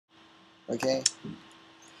Okay?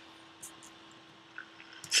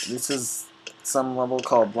 This is some level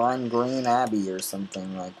called Lime Green Abbey or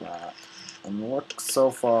something like that. And looks so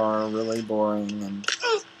far really boring and...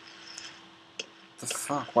 The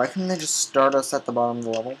fuck? Why couldn't they just start us at the bottom of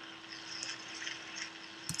the level?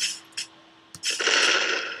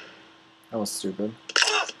 That was stupid.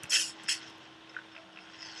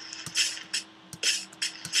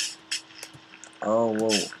 Oh, whoa.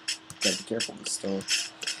 Gotta be careful, there's still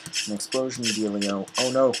an explosion dealio.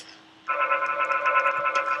 Oh no!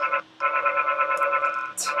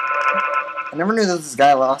 I never knew that this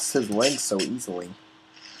guy lost his legs so easily.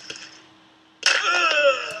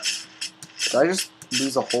 Did I just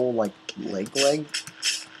lose a whole, like, leg?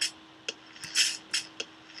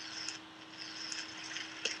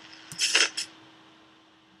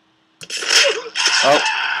 Oh!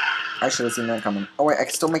 I should have seen that coming. Oh wait, I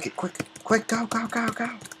can still make it. Quick! Quick! Go! Go! Go! Go!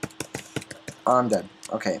 Oh, I'm dead.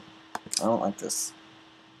 Okay. I don't like this.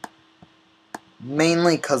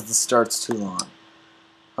 Mainly because the start's too long.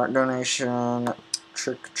 Heart donation.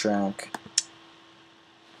 Trick track.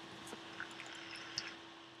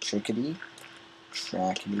 Trickety.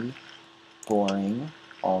 Trackety. Boring.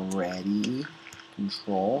 Already.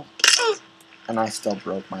 Control. And I still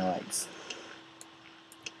broke my legs.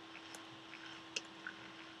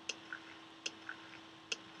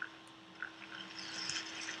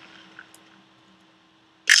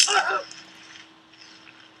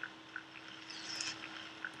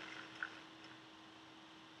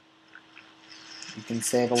 You can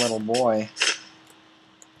save a little boy.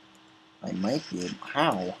 I might be able.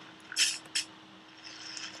 How?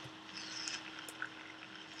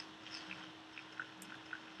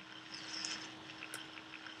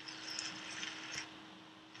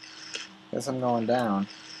 Guess I'm going down.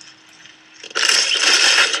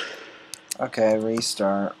 Okay,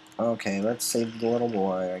 restart. Okay, let's save the little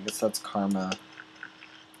boy. I guess that's karma.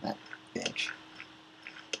 That bitch.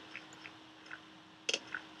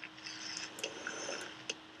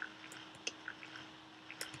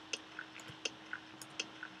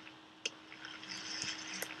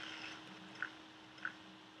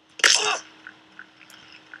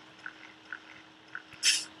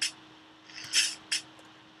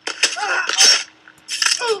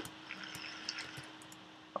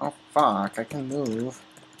 Oh fuck, I can move.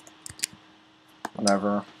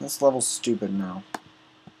 Whatever. This level's stupid now.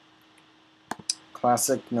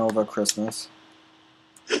 Classic Nova Christmas.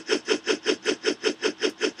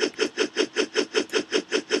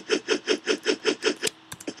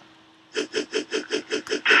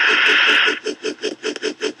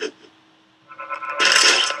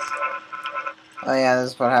 Oh yeah,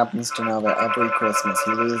 this is what happens to Nova every Christmas.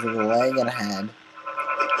 He loses a leg and a head.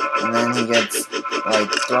 And then he gets, like,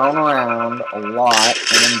 thrown around a lot,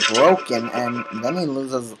 and then broken, and then he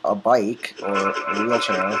loses a bike, or a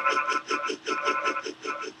wheelchair.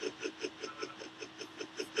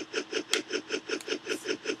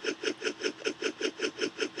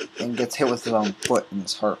 And gets hit with his own foot in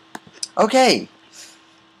his heart. Okay!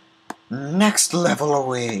 Next level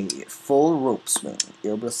away. Full rope swing.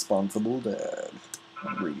 Irresponsible dad.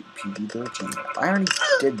 Rated PG-13. I already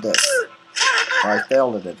did this. Or I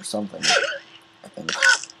failed at it or something. I think.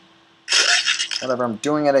 Whatever, I'm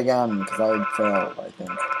doing it again, because I failed, I think.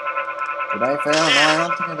 Did I fail? No, I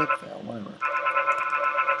don't think I did fail. Whatever.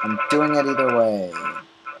 I'm doing it either way.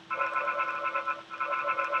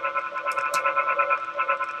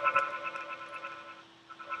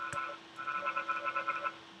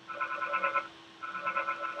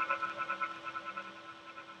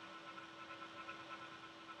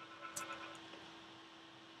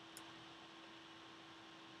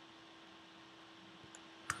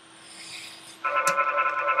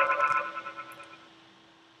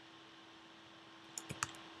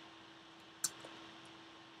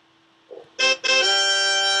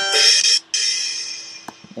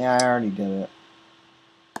 Yeah, I already did it.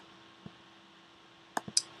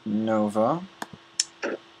 Nova.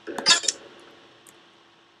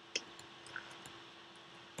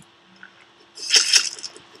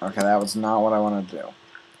 Okay, that was not what I wanted to do.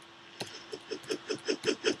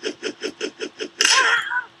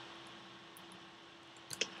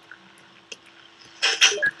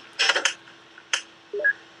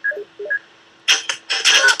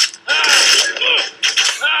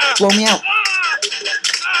 Blow me out!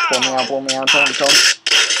 Blow me out, blow me out, tell him, tell him.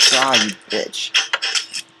 Ah, you bitch.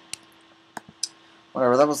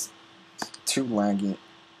 Whatever, that was too laggy.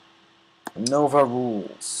 Nova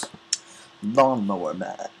rules. Lawnmower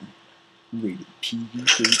Man. Rated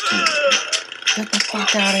PG-13. Get the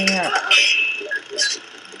fuck out of here!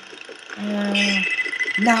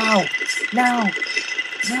 No! No!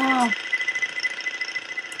 No!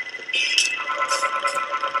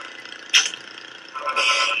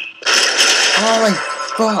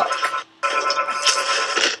 Fuck.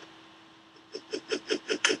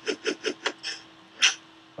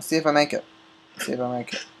 Let's see if I make it. Let's see if I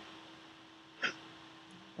make it.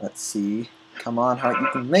 Let's see. Come on, Heart, you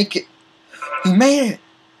can make it. He made it!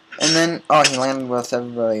 And then, oh, he landed with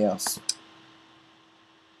everybody else.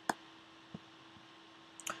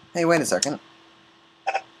 Hey, wait a second.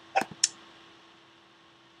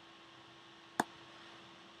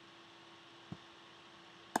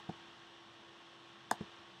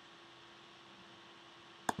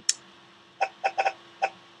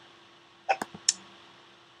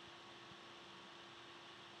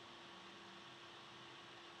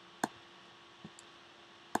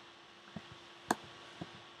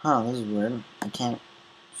 Huh, this is weird. I can't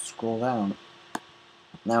scroll down.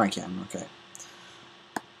 Now I can, okay.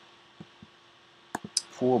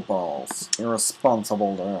 Pool balls.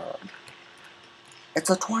 Irresponsible dad. It's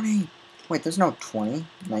a 20! Wait, there's no 20.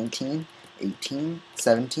 19, 18,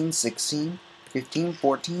 17, 16, 15,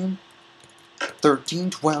 14, 13,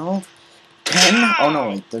 12, 10. Oh no,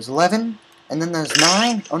 wait, there's 11. And then there's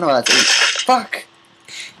 9. Oh no, that's 8. Fuck!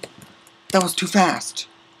 That was too fast.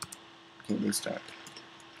 Okay, restart.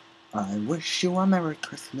 I wish you a Merry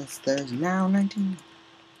Christmas. There's now 19.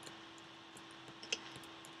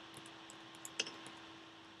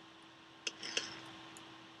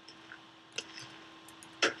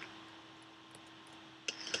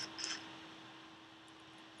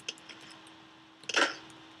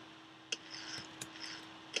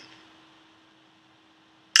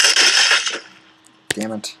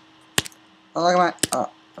 Damn it. Oh, look at my... Oh,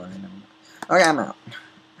 alright, never mind. Okay, I'm out.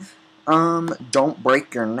 Don't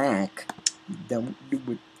break your neck. Don't do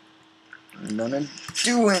it. I'm gonna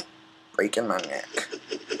do it. Breaking my neck.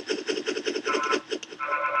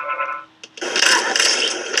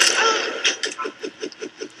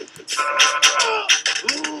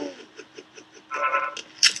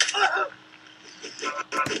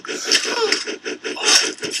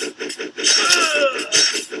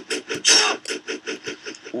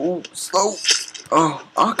 Ooh, slow.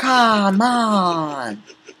 Oh, come on.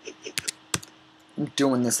 I'm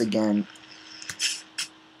doing this again.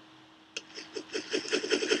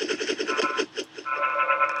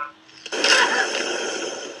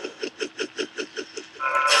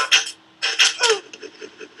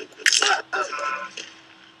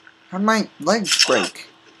 How'd my legs break?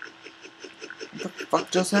 What the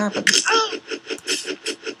fuck just happened?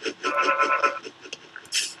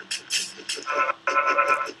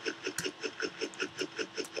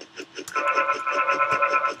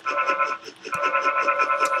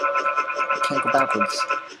 I can't go backwards.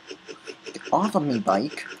 Get off of me,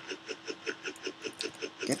 bike.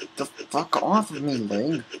 Get the fuck off of me,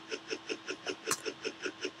 leg.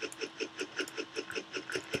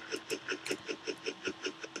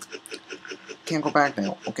 Can't go back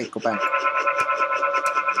now. Okay, go back.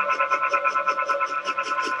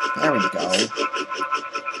 There we go.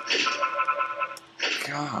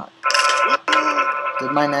 God.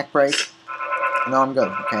 Did my neck break? No, I'm good.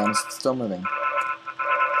 Okay, I'm still moving.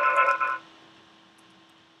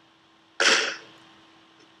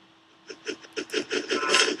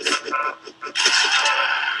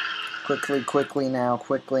 Quickly now.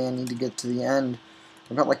 Quickly, I need to get to the end.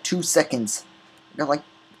 I've got like 2 seconds. I've got like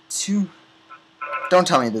 2... Don't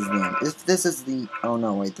tell me this is the end. If this is the... Oh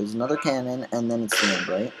no, wait, there's another cannon, and then it's the end,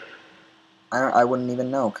 right? I wouldn't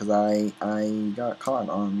even know, because I got caught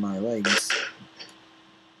on my legs.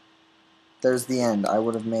 There's the end. I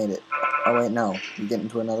would have made it. Oh wait, no. We get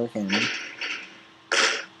into another cannon.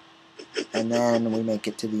 And then we make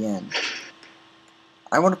it to the end.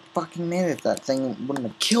 I would have fucking made it if that thing wouldn't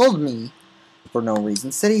have killed me for no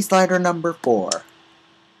reason. City Slider number 4.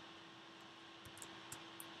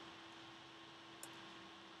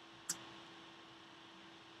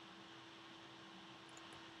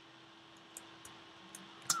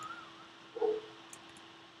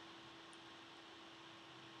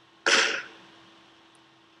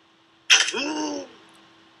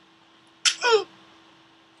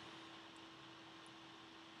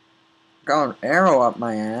 Got an arrow up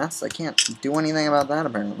my ass. I can't do anything about that,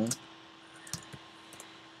 apparently.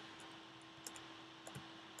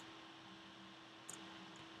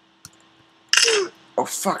 Oh,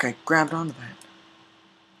 fuck, I grabbed onto that.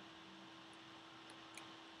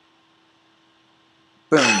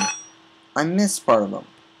 Boom. I missed part of them.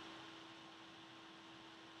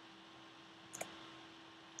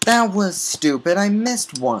 That was stupid. I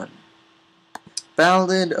missed one.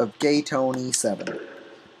 Ballad of Gay Tony 7.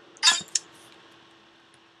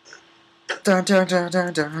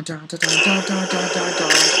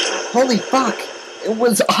 Holy fuck! It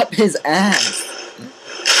was up his ass!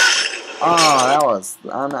 Oh, that was.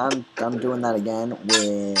 I'm doing that again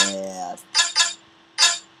with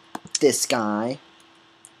this guy.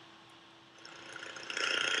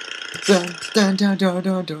 Dun dun dun dun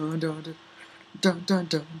dun dun dun dun dun dun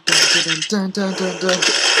dun dun dun dun dun.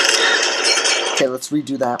 Okay, let's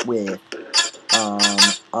redo that with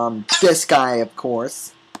this guy, of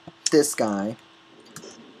course. This guy.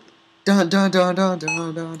 Dun dun dun dun dun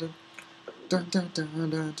dun dun dun dun dun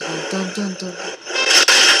dun dun dun dun.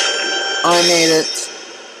 I made it.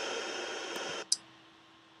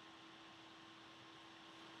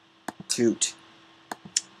 Toot.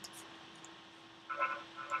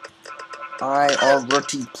 I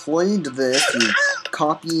already played this, you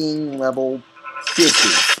copying level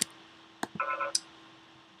 50.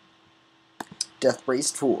 Death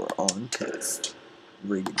Race 4 on test.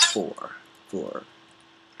 Rated 4 for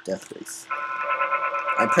Death Race.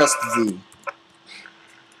 I pressed Z.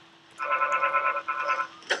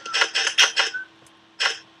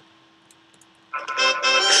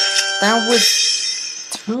 That was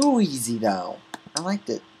too easy though. I liked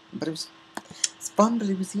it, but it's fun, but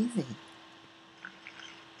it was easy.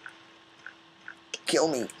 Kill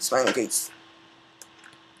me, Spinal Case.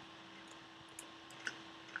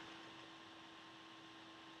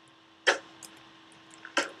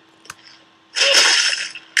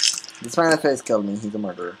 The Spinal Face killed me, he's a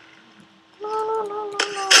murderer.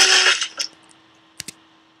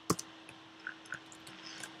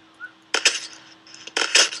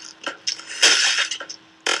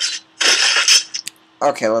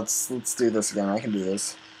 Okay, let's do this again. I can do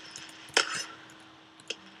this.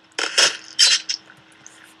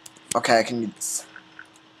 Okay, I can do this.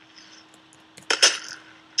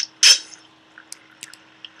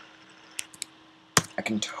 I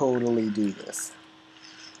can totally do this.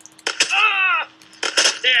 Ah!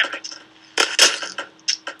 Damn it!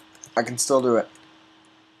 I can still do it.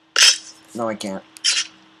 No, I can't.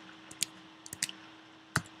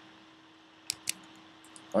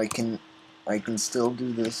 I can still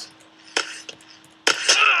do this.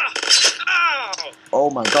 Oh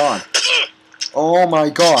my god. Oh my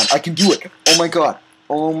god. I can do it. Oh my god.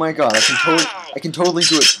 Oh my god. I can totally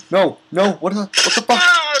do it. No. No. What the fuck?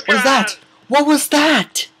 What is that? What was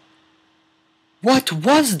that? What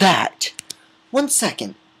was that? 1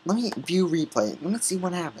 second. Let me view replay. Let me see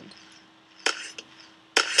what happened.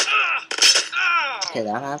 Okay,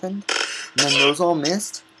 that happened. And then those all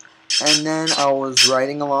missed. And then I was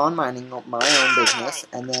riding along, minding my own business,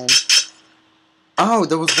 and then... Oh,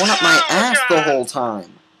 there was one up my ass the whole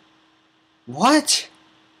time. What?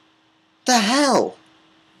 The hell?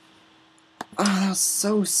 Oh, that was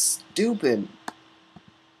so stupid.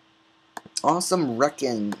 Awesome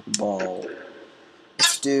Wrecking Ball.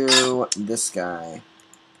 Let's do this guy.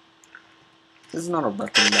 This is not a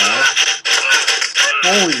Wrecking Ball.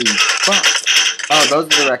 Holy fuck. Oh, those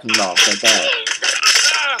are the Wrecking Balls right there.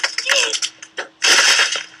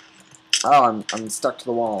 Oh, I'm stuck to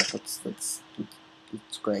the wall. That's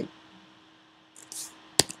great.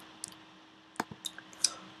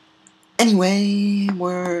 Anyway,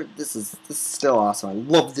 this is still awesome. I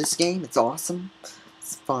love this game. It's awesome.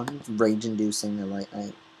 It's fun. It's rage-inducing.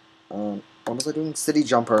 What was I doing? City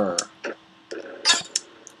Jumper.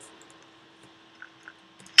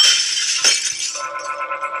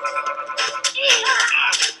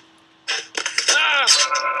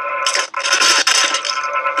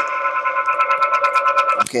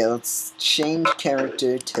 Okay, let's change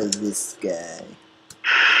character to this guy.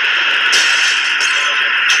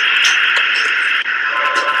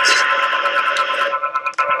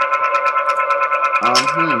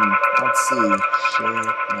 Let's see.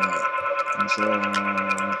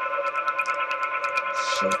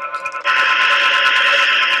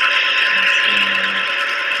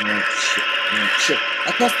 Shit.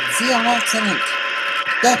 I pressed Z on accident.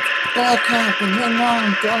 That's crap. And you're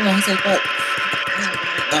wrong. I said that.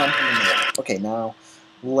 Okay, now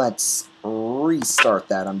let's restart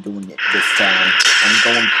that. I'm doing it this time. I'm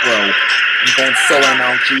going pro. I'm going so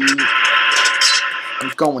MLG.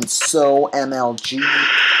 I'm going so MLG.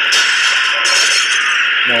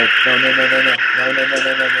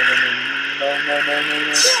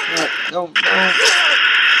 No.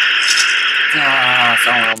 Ah,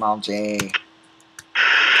 so MLG.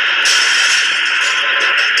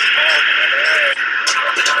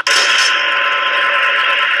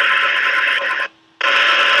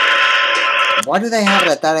 Why do they have it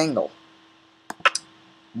at that angle?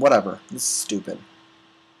 Whatever. This is stupid.